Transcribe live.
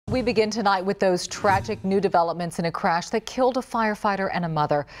We begin tonight with those tragic new developments in a crash that killed a firefighter and a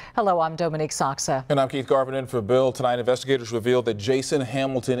mother. Hello, I'm Dominique Saxa. And I'm Keith Garvin in for Bill. Tonight, investigators revealed that Jason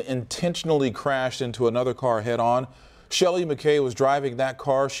Hamilton intentionally crashed into another car head-on. Shelly McKay was driving that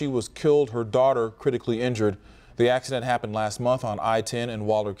car. She was killed, her daughter critically injured. The accident happened last month on I-10 in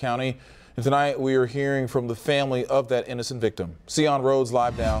Waller County. And tonight, we are hearing from the family of that innocent victim. Sion Rhodes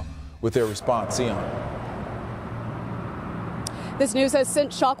live now with their response. Sion. This news has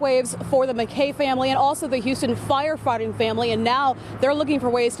sent shockwaves for the McKay family and also the Houston firefighting family, and now they're looking for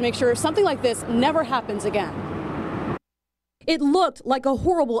ways to make sure something like this never happens again. It looked like a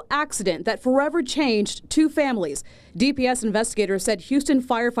horrible accident that forever changed two families. DPS investigators said Houston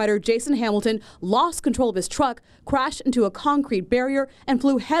firefighter Jason Hamilton lost control of his truck, crashed into a concrete barrier, and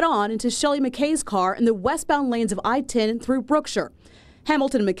flew head-on into Shelly McKay's car in the westbound lanes of I-10 through Brookshire.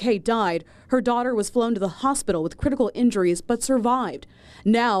 Hamilton and McKay died. Her daughter was flown to the hospital with critical injuries but survived.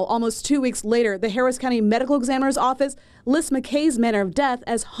 Now, almost 2 weeks later, the Harris County Medical Examiner's Office lists McKay's manner of death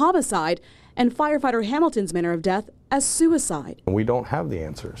as homicide and firefighter Hamilton's manner of death as suicide. We don't have the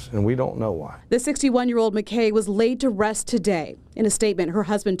answers, and we don't know why. The 61-year-old McKay was laid to rest today. In a statement, her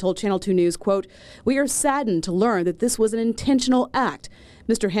husband told Channel 2 News, quote, "We are saddened to learn that this was an intentional act.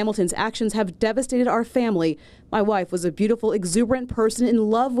 Mr. Hamilton's actions have devastated our family. My wife was a beautiful, exuberant person in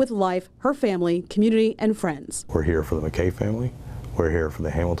love with life, her family, community, and friends." We're here for the McKay family. We're here for the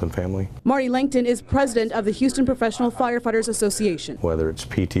Hamilton family. Marty Langton is president of the Houston Professional Firefighters Association. Whether it's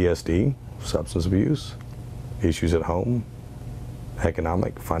PTSD, substance abuse, issues at home,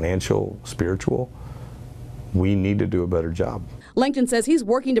 economic, financial, spiritual, we need to do a better job. Langton says he's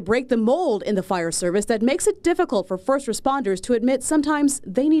working to break the mold in the fire service that makes it difficult for first responders to admit sometimes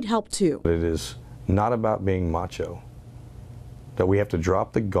they need help too. It is not about being macho, that we have to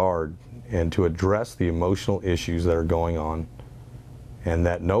drop the guard and to address the emotional issues that are going on, and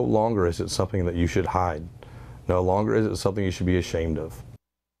that no longer is it something that you should hide. No longer is it something you should be ashamed of.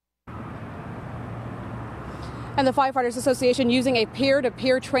 And the Firefighters Association using a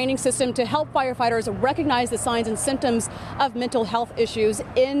peer-to-peer training system to help firefighters recognize the signs and symptoms of mental health issues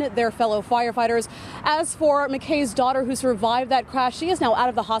in their fellow firefighters. As for McKay's daughter who survived that crash, she is now out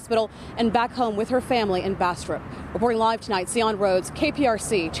of the hospital and back home with her family in Bastrop. Reporting live tonight, Sion Rhodes,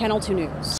 KPRC, Channel 2 News.